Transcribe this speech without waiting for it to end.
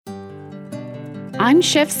I'm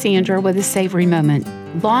Chef Sandra with a savory moment.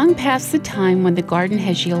 Long past the time when the garden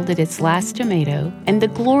has yielded its last tomato and the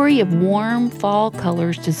glory of warm fall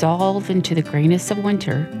colors dissolve into the grayness of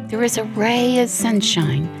winter, there is a ray of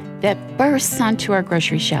sunshine that bursts onto our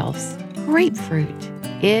grocery shelves. Grapefruit.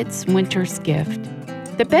 It's winter's gift.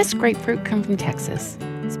 The best grapefruit come from Texas,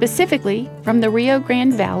 specifically from the Rio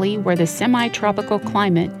Grande Valley, where the semi-tropical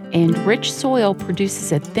climate and rich soil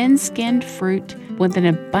produces a thin-skinned fruit with an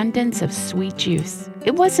abundance of sweet juice.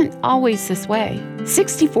 It wasn't always this way.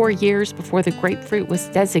 64 years before the grapefruit was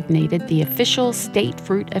designated the official state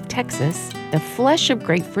fruit of Texas, the flesh of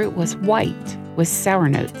grapefruit was white with sour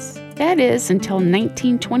notes. That is until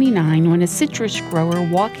 1929, when a citrus grower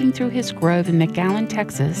walking through his grove in McAllen,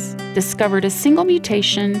 Texas, discovered a single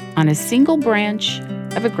mutation on a single branch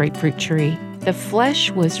of a grapefruit tree. The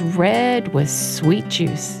flesh was red with sweet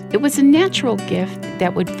juice. It was a natural gift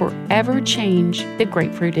that would forever change the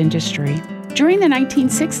grapefruit industry. During the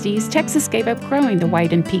 1960s, Texas gave up growing the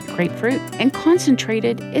white and pink grapefruit and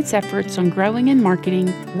concentrated its efforts on growing and marketing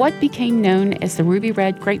what became known as the ruby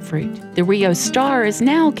red grapefruit. The Rio Star is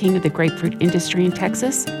now king of the grapefruit industry in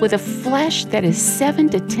Texas, with a flesh that is 7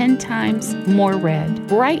 to 10 times more red.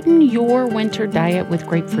 Brighten your winter diet with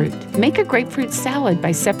grapefruit. Make a grapefruit salad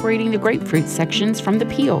by separating the grapefruit sections from the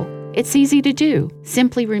peel. It's easy to do.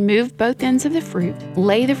 Simply remove both ends of the fruit,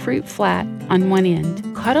 lay the fruit flat on one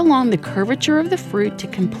end. Cut along the curvature of the fruit to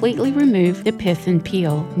completely remove the pith and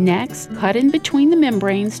peel. Next, cut in between the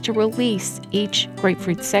membranes to release each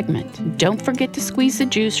grapefruit segment. Don't forget to squeeze the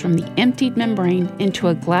juice from the emptied membrane into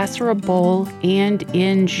a glass or a bowl and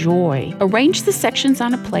enjoy. Arrange the sections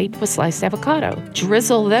on a plate with sliced avocado.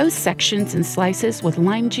 Drizzle those sections and slices with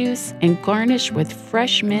lime juice and garnish with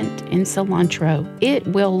fresh mint and cilantro. It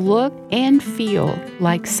will look and feel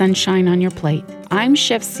like sunshine on your plate. I'm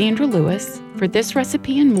Chef Sandra Lewis. For this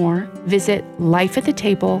recipe and more, visit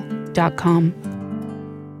lifeatthetable.com.